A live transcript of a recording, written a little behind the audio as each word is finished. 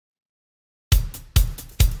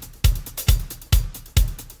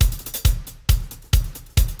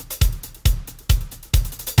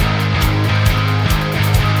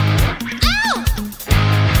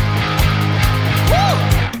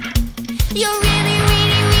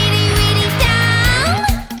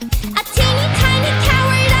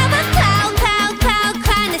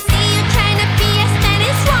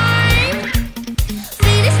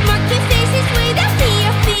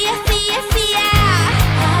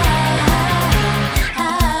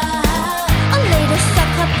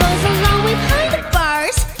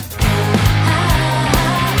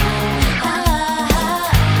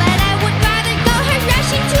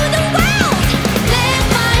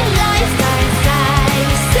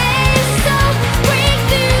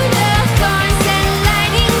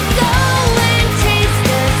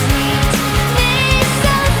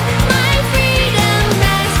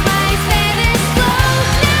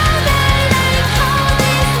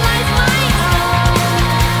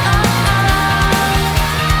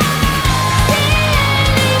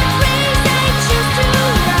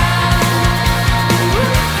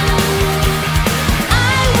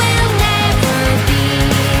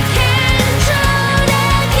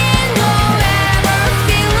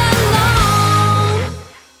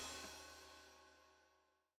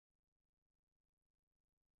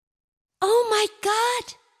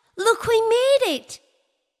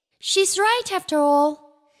She's right after all.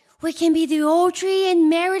 We can be the Audrey and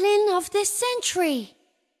Marilyn of this century.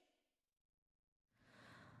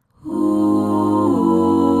 Ooh,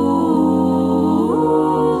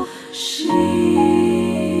 she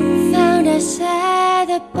found us at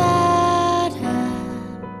the bottom,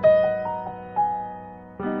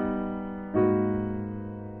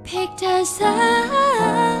 picked us up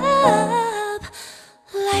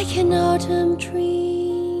like an autumn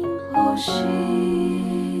dream. Oh, she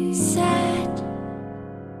said,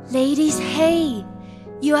 "Ladies, hey,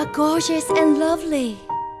 you are gorgeous and lovely.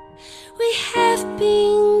 We have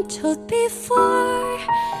been told before,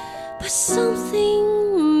 but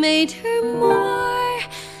something made her more.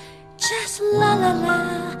 Just la la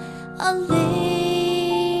la, a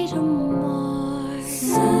little more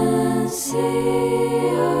sincere."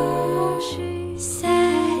 She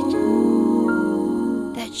said,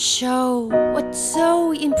 "That show was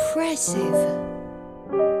so impressive.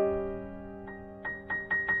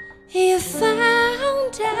 You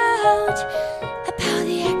found out about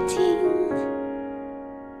the acting."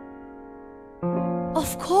 Of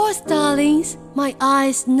course, darlings, my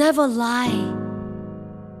eyes never lie.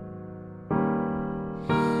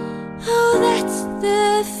 Oh, that's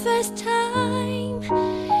the first time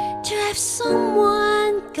to have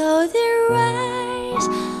someone go their eyes.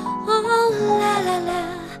 Oh, la la la,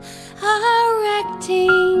 our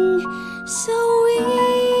acting so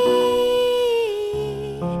weak.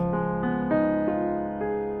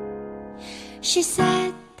 She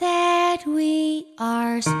said that we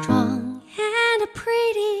are strong and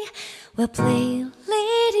pretty. We'll play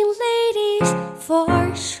leading ladies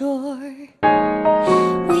for sure.